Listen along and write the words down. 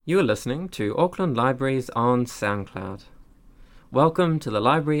You are listening to Auckland Libraries on SoundCloud. Welcome to the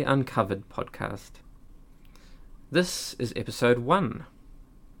Library Uncovered podcast. This is episode 1.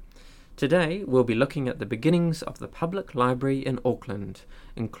 Today we'll be looking at the beginnings of the public library in Auckland,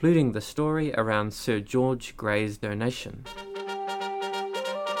 including the story around Sir George Grey's donation.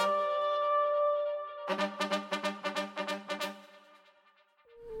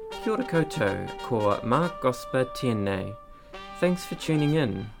 Kia ora koutou, ko Mark Gosper Tierney. Thanks for tuning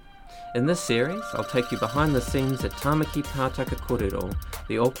in. In this series, I'll take you behind the scenes at Tāmaki Pātaka Kōrero,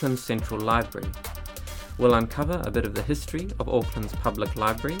 the Auckland Central Library. We'll uncover a bit of the history of Auckland's public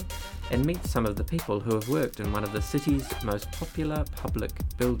library and meet some of the people who have worked in one of the city's most popular public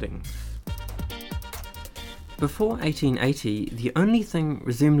buildings. Before 1880, the only thing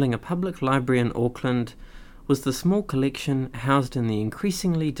resembling a public library in Auckland was the small collection housed in the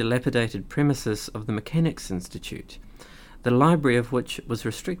increasingly dilapidated premises of the Mechanics' Institute, the library of which was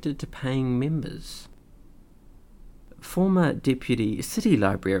restricted to paying members. Former Deputy City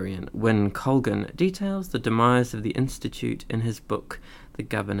Librarian Wyn Colgan details the demise of the Institute in his book, The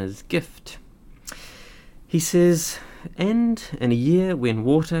Governor's Gift. He says, and in a year when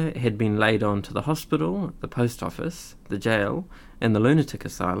water had been laid on to the hospital, the post office, the jail, and the lunatic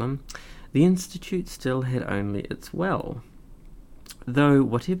asylum, the Institute still had only its well. Though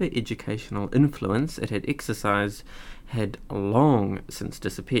whatever educational influence it had exercised had long since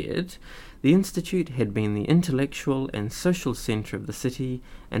disappeared, the Institute had been the intellectual and social centre of the city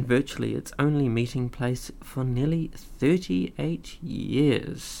and virtually its only meeting place for nearly 38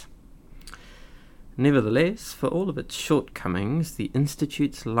 years. Nevertheless, for all of its shortcomings, the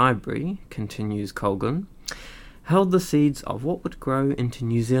Institute's library, continues Colgan, held the seeds of what would grow into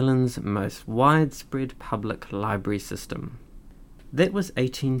New Zealand's most widespread public library system. That was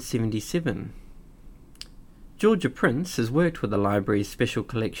 1877. Georgia Prince has worked with the library's special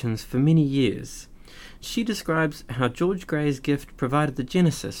collections for many years. She describes how George Grey's gift provided the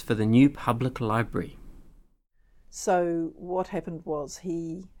genesis for the new public library. So what happened was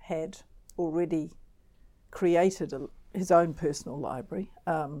he had already created his own personal library,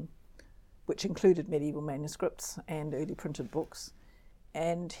 which included medieval manuscripts and early printed books.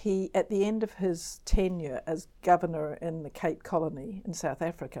 And he, at the end of his tenure as governor in the Cape Colony in South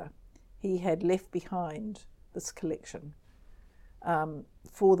Africa, he had left behind this collection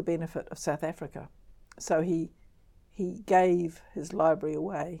for the benefit of South Africa. So he gave his library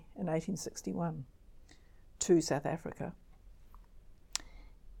away in 1861 to South Africa.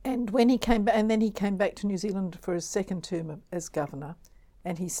 And when he came back, and then he came back to New Zealand for his second term as governor,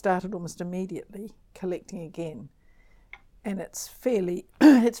 and he started almost immediately collecting again. And it's fairly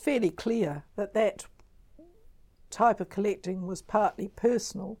clear that type of collecting was partly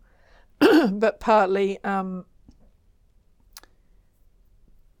personal, but partly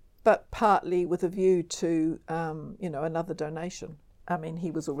with a view to another donation. I mean,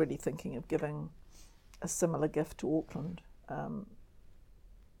 he was already thinking of giving a similar gift to Auckland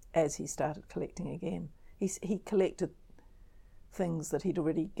as he started collecting again. He collected things that he'd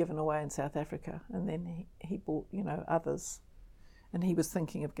already given away in South Africa, and then he bought others, and he was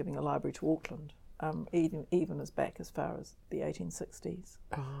thinking of giving a library to Auckland, even as back as far as the 1860s.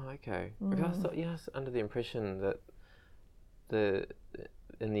 Oh, okay. Because I thought, yes, under the impression that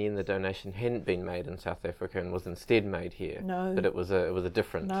in the end the donation hadn't been made in South Africa and was instead made here. No, but it was a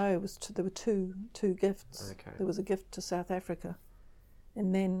different. No, it was there were two gifts. Okay. There was a gift to South Africa,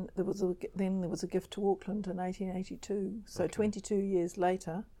 and then there was a gift to Auckland in 1882. So okay. 22 years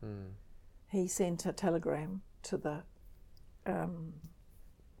later, he sent a telegram to the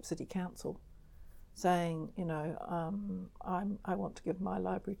city council saying, I want to give my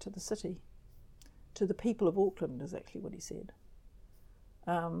library to the city, to the people of Auckland, is actually what he said.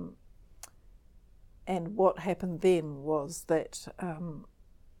 And what happened then was that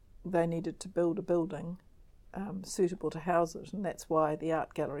they needed to build a building suitable to house it, and that's why the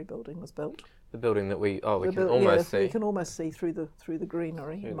art gallery building was built. The building that we can almost see. You can almost see through the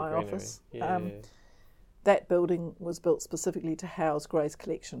greenery in my office. Yeah. That building was built specifically to house Grey's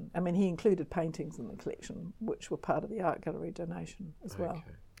collection. I mean, he included paintings in the collection, which were part of the art gallery donation as well.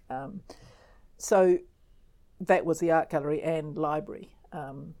 Okay. So that was the art gallery and library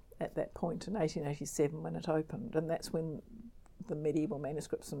at that point in 1887 when it opened, and that's when the medieval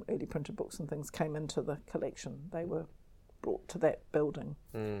manuscripts and early printed books and things came into the collection. They were brought to that building.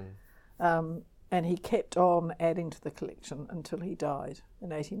 And he kept on adding to the collection until he died in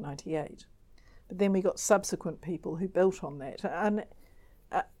 1898. But then we got subsequent people who built on that, and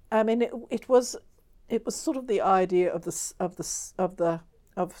I mean it was sort of the idea of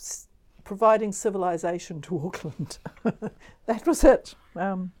providing civilization to Auckland. That was it.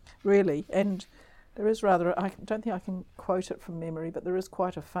 really. And there is rather, I don't think I can quote it from memory, but there is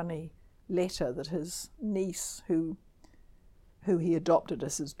quite a funny letter that his niece, who he adopted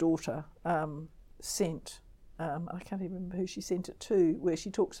as his daughter, sent. I can't even remember who she sent it to, where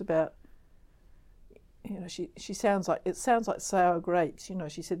she talks about, you know, she sounds like sour grapes. You know,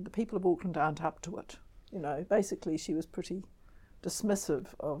 she said the people of Auckland aren't up to it. You know, basically she was pretty dismissive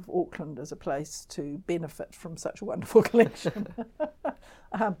of Auckland as a place to benefit from such a wonderful collection.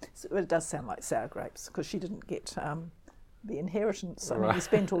 So it does sound like sour grapes, because she didn't get the inheritance. I mean, he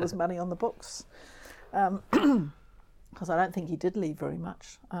spent all his money on the books, because I don't think he did leave very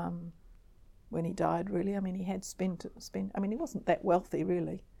much when he died, really. I mean, he had spent. I mean, he wasn't that wealthy,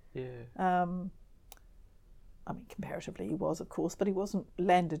 really. Yeah. I mean, comparatively he was, of course, but he wasn't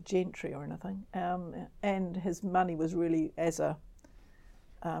landed gentry or anything. And his money was really as a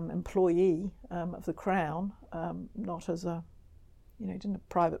employee of the Crown, not as a, you know, he didn't have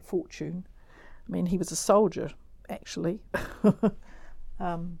private fortune. I mean, he was a soldier, actually.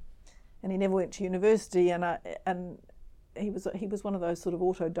 And he never went to university, and he was one of those sort of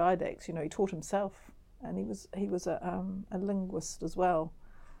autodidacts. You know, he taught himself, and he was a linguist as well.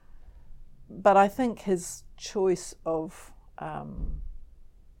 But I think his choice of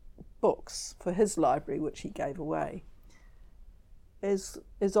books for his library, which he gave away, is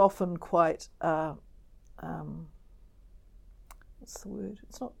often quite what's the word?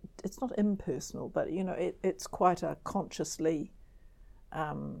 It's not impersonal, but you know, it's quite a consciously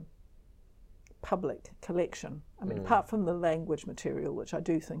public collection. I mean, apart from the language material, which I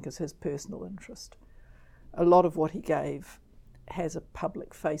do think is his personal interest, a lot of what he gave has a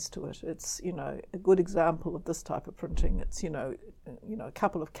public face to it. It's, you know, a good example of this type of printing. It's, you know, a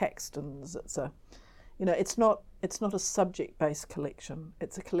couple of Caxtons. It's a, you know, it's not a subject-based collection.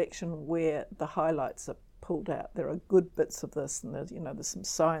 It's a collection where the highlights are pulled out. There are good bits of this, and there's, you know, there's some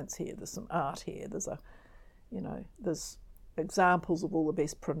science here, there's some art here, there's a, you know, there's examples of all the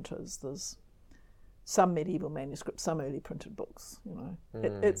best printers. There's some medieval manuscripts, some early printed books. You know,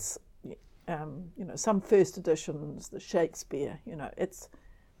 it's. You know, some first editions, the Shakespeare. You know, it's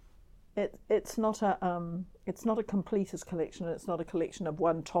not a completist collection. It's not a collection of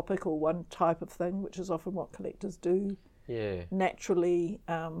one topic or one type of thing, which is often what collectors do. Yeah. Naturally,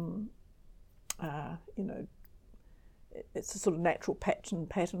 you know, it's a sort of natural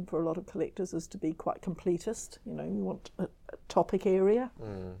pattern for a lot of collectors is to be quite completist. You know, you want a topic area.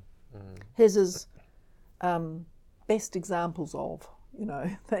 His is best examples of. You know,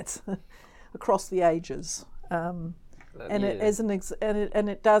 that's. Across the ages, and it is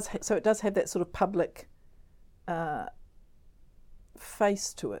it does have that sort of public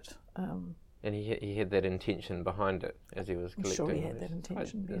face to it. And he had that intention behind it as he was collecting. I'm sure he had that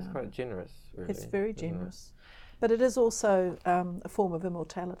intention. It's quite generous, really. It's very generous, but it is also a form of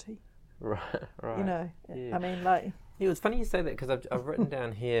immortality. Right. You know, yeah. I mean, like. Yeah, it's funny you say that, because I've written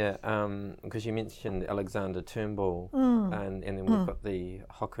down here, because you mentioned Alexander Turnbull, and then we've got the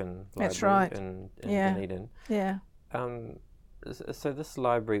Hocken Library. That's right. in Yeah. Dunedin. Yeah. So this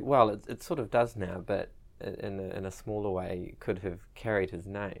library, well, it sort of does now, but in a smaller way, could have carried his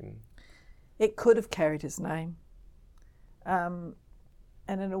name. It could have carried his name, and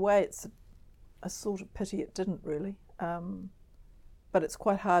in a way, it's a sort of pity it didn't really. But it's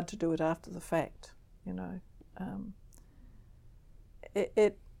quite hard to do it after the fact, you know.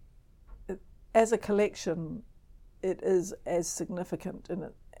 It as a collection, it is as significant in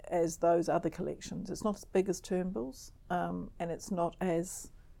it as those other collections. It's not as big as Turnbull's, and it's not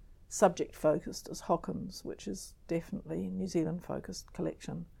as subject focused as Hocken's, which is definitely a New Zealand focused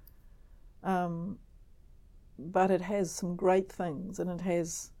collection. But it has some great things, and it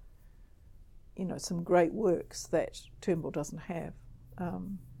has, you know, some great works that Turnbull doesn't have.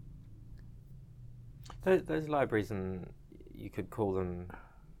 Those libraries, and you could call them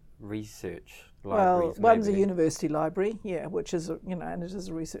research libraries. Well, one's a university library, yeah, which is, you know, and it is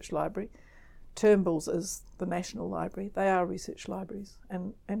a research library. Turnbull's is the National Library. They are research libraries,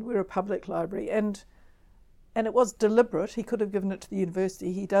 and we're a public library. And it was deliberate. He could have given it to the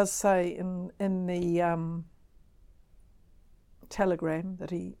university. He does say in the telegram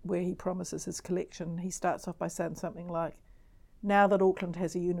where he promises his collection, he starts off by saying something like, "Now that Auckland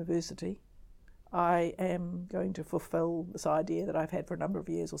has a university, I am going to fulfil this idea that I've had for a number of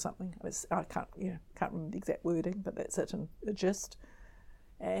years," or something. I can't remember the exact wording, but that's it in a gist.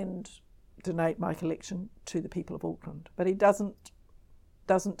 And donate my collection to the people of Auckland. But he doesn't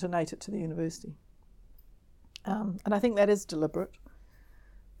donate it to the university. And I think that is deliberate,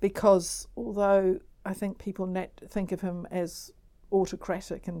 because although I think people think of him as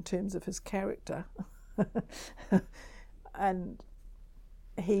autocratic in terms of his character, and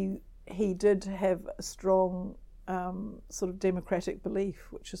he did have a strong sort of democratic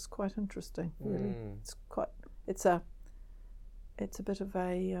belief, which is quite interesting. Really, it's a bit of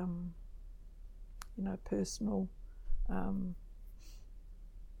a personal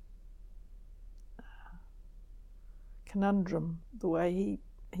conundrum, the way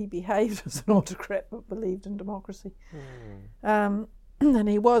he behaved as an autocrat but believed in democracy. And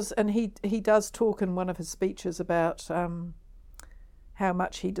he does talk in one of his speeches about how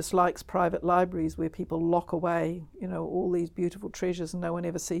much he dislikes private libraries where people lock away, all these beautiful treasures and no one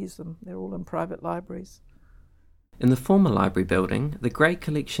ever sees them. They're all in private libraries. In the former library building, the Gray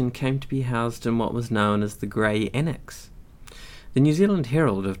collection came to be housed in what was known as the Gray Annex. The New Zealand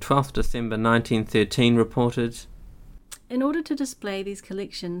Herald of 12th December 1913 reported, "In order to display these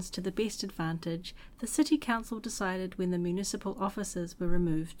collections to the best advantage, the City Council decided when the municipal offices were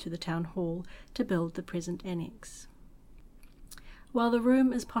removed to the Town Hall to build the present annex. While the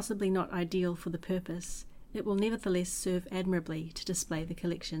room is possibly not ideal for the purpose, it will nevertheless serve admirably to display the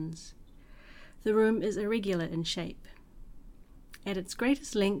collections. The room is irregular in shape. At its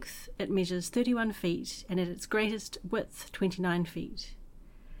greatest length, it measures 31 feet, and at its greatest width, 29 feet.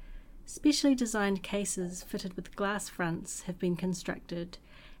 Specially designed cases fitted with glass fronts have been constructed,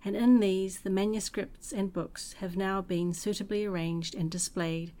 and in these the manuscripts and books have now been suitably arranged and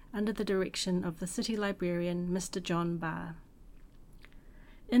displayed under the direction of the City Librarian, Mr. John Barr.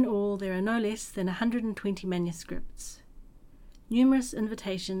 In all, there are no less than 120 manuscripts. Numerous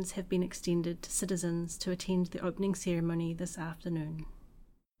invitations have been extended to citizens to attend the opening ceremony this afternoon."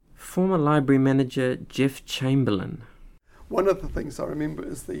 Former library manager Jeff Chamberlain. One of the things I remember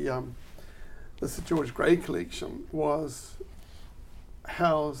is the Sir George Grey collection was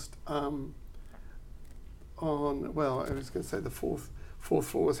housed on, well, I was going to say the fourth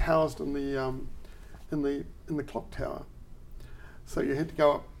floor was housed in the clock tower. So you had to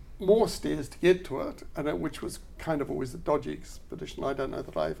go up more stairs to get to it, which was kind of always a dodgy expedition. I don't know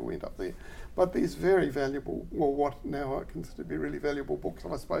that I ever went up there. But these very valuable, well, what now are considered to be really valuable books,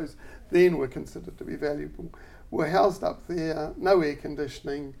 I suppose then were considered to be valuable, were housed up there, no air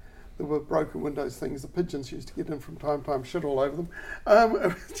conditioning, there were broken windows, things the pigeons used to get in from time to time, shit all over them. It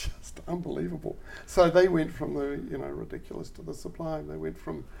was just unbelievable. So they went from the ridiculous to the sublime. They went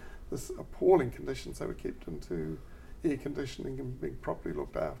from this appalling conditions they were kept into air conditioning and being properly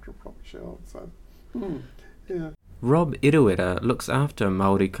looked after, properly shelved. So, yeah. Rob Eruera looks after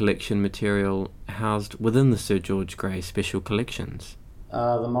Māori collection material housed within the Sir George Grey special collections.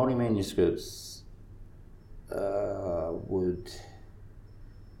 The Māori manuscripts would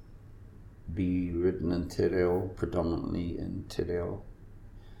be written in te reo, predominantly in te reo,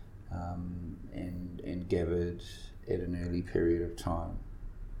 and gathered at an early period of time.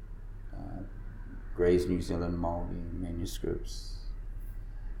 Gray's New Zealand Māori manuscripts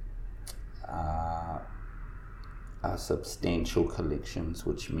are substantial collections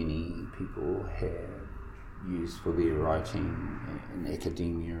which many people have used for their writing in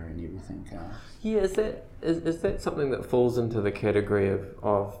academia and everything else. Yeah, is that something that falls into the category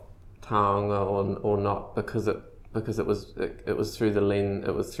of taonga or not, because it was through the lens,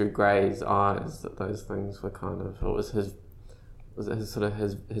 it was through Gray's eyes that those things were kind of, it was his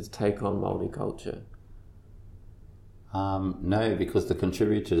take on Māori culture? No, because the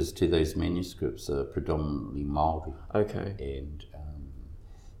contributors to those manuscripts are predominantly Māori. Okay. And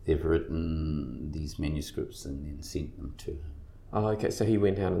they've written these manuscripts and then sent them to him. Oh, okay, so he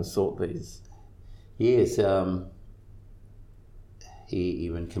went out and sought these? Yes, he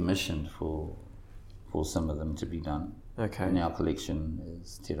even commissioned for some of them to be done. Okay. In our collection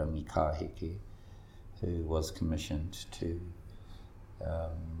is Te Rangi Kaheke, who was commissioned to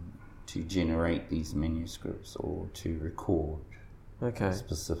generate these manuscripts or to record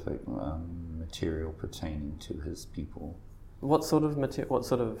specific material pertaining to his people. What sort of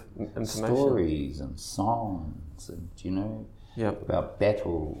information? Stories and songs, and about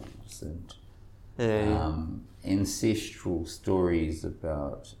battles and ancestral stories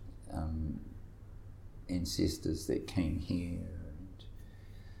about ancestors that came here,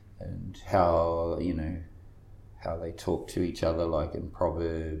 and how they talk to each other, like in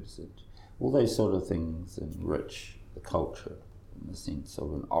Proverbs, and all those sort of things enrich the culture in the sense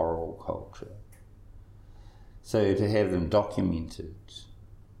of an oral culture. So to have them documented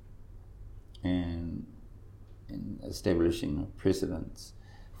and establishing a precedence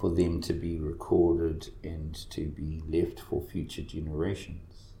for them to be recorded and to be left for future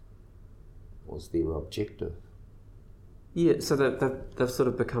generations was their objective. Yeah, so they've sort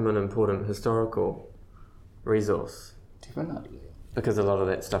of become an important historical resource. Definitely. Because a lot of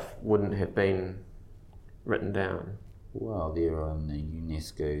that stuff wouldn't have been written down. Well, they're on the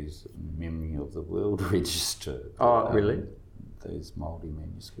UNESCO's Memory of the World Register. Oh, really? Those Māori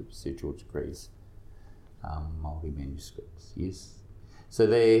manuscripts, Sir George Grey's Māori manuscripts, yes. So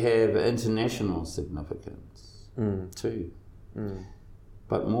they have international significance too.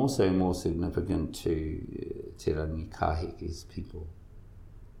 But more significant to Te Rangi Kāheke's people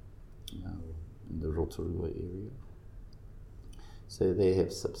in the Rotorua area. So they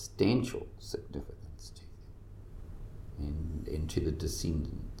have substantial significance to them and to the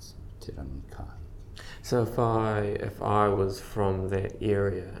descendants of Te Rangi Kāheke. So if I was from that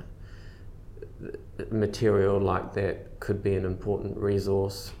area, material like that could be an important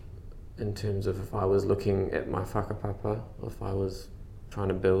resource in terms of if I was looking at my whakapapa, or if I was trying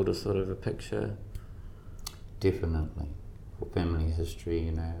to build a sort of a picture. Definitely. For family history,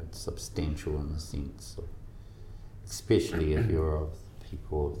 it's substantial in the sense of, especially if you're of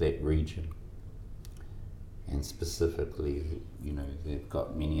people of that region. And specifically, they've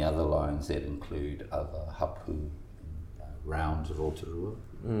got many other lines that include other hapu around Rotorua,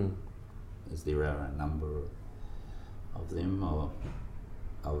 as there are a number of them,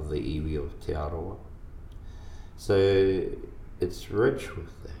 of the iwi of Te Aroa. So it's rich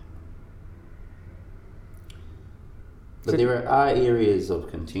with that. But there are areas of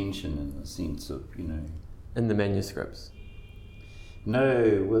contention in the sense of, In the manuscripts?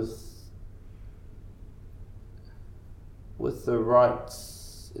 No, with the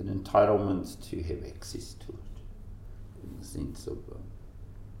rights and entitlements to have access to it, in the sense of,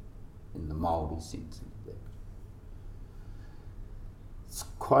 in the Māori sense of that. It's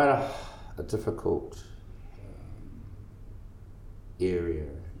quite a difficult area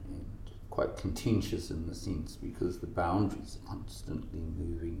and quite contentious in the sense because the boundaries are constantly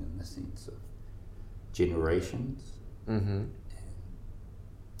moving in the sense of generations and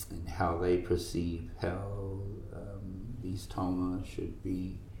how they perceive how these taonga should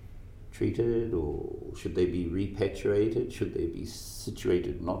be treated, or should they be repatriated, should they be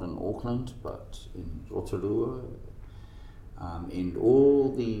situated not in Auckland but in Rotorua, and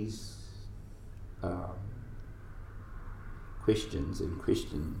all these questions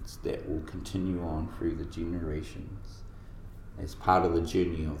that will continue on through the generations as part of the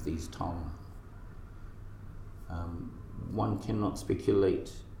journey of these taonga. One cannot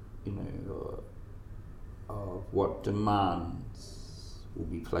speculate, of what demands will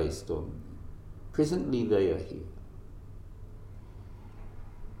be placed on them. Presently they are here.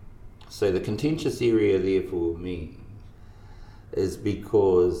 So the contentious area there for me is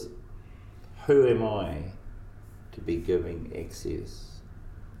because who am I to be giving access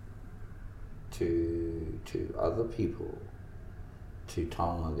to other people, to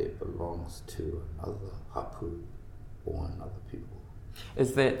taonga that belongs to another hapu or another people?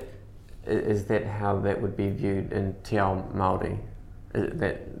 Is that how that would be viewed in Te Ao Māori?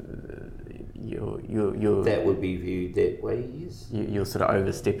 That you're that would be viewed that way, yes. You're sort of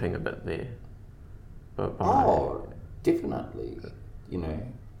overstepping a bit there. Definitely.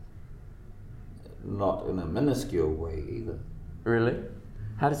 Not in a minuscule way either. Really?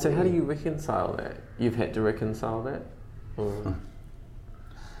 How do you reconcile that? You've had to reconcile that? Or?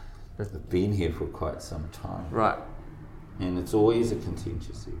 I've been here for quite some time. Right. And it's always a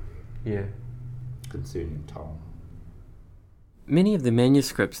contentious area. Yeah. Concerning taonga. Many of the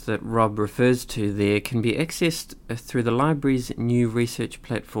manuscripts that Rob refers to there can be accessed through the library's new research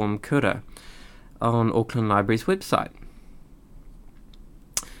platform Kura on Auckland Library's website.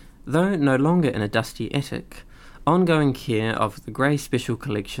 Though no longer in a dusty attic, ongoing care of the Grey Special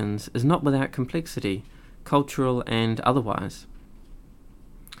Collections is not without complexity, cultural and otherwise.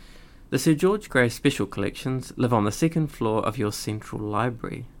 The Sir George Grey Special Collections live on the second floor of your central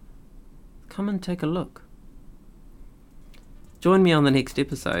library. Come and take a look. Join me on the next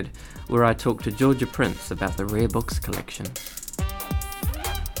episode, where I talk to Georgia Prince about the Rare Books collection.